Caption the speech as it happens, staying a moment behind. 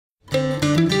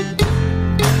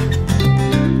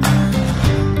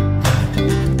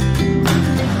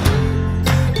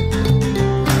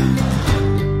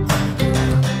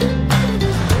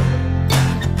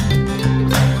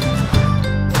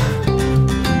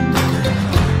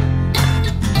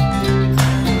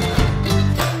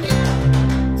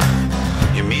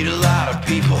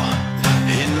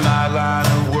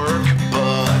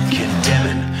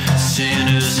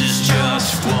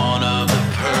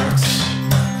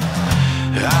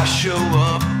show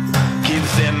up, give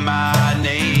them my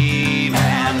name,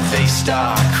 and they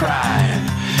start crying.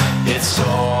 It's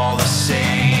all the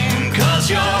same, 'cause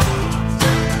you're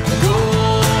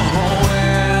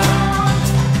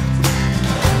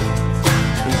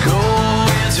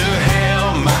going to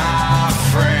hell, my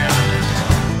friend.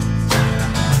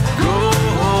 Go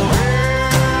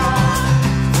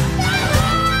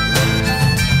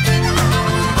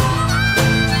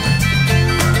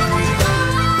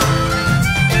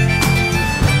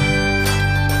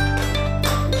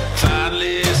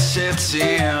finally sets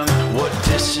in what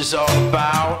this is all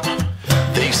about.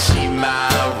 They see my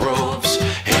robes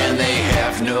and they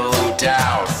have no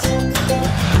doubt.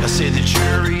 I say the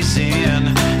jury's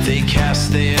in, they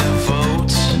cast their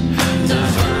votes. The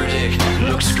verdict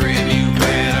looks grim, you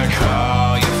better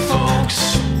call your folks.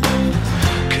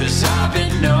 'Cause I've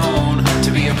been known to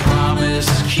be a promise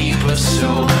keeper, so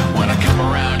when I come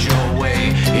around your way,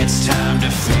 it's time to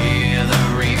fear the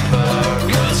reaper.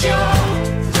 'Cause you're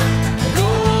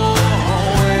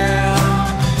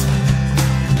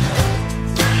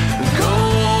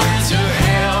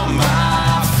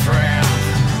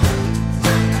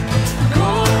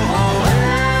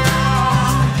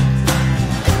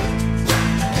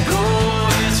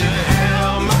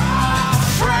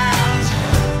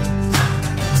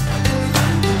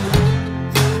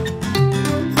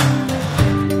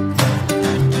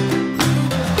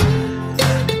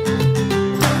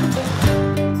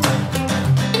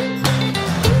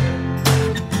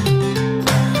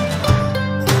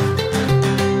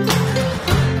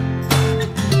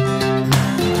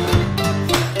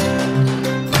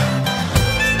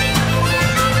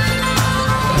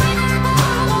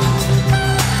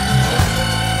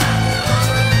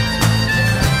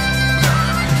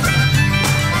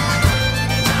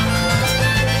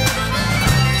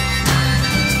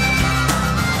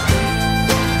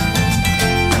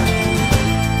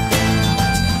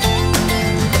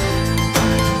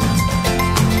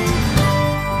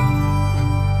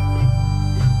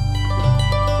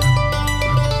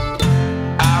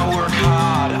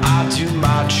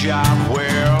job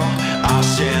well. I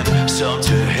send some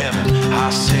to heaven, I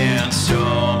send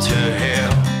some to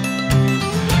hell.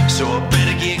 So I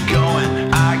better get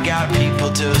going, I got people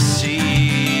to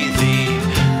see. The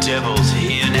devil's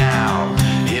here now,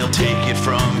 he'll take it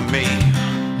from me.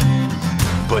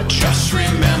 But just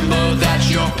remember that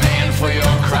you're paying for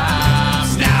your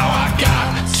crimes. Now I got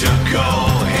to go.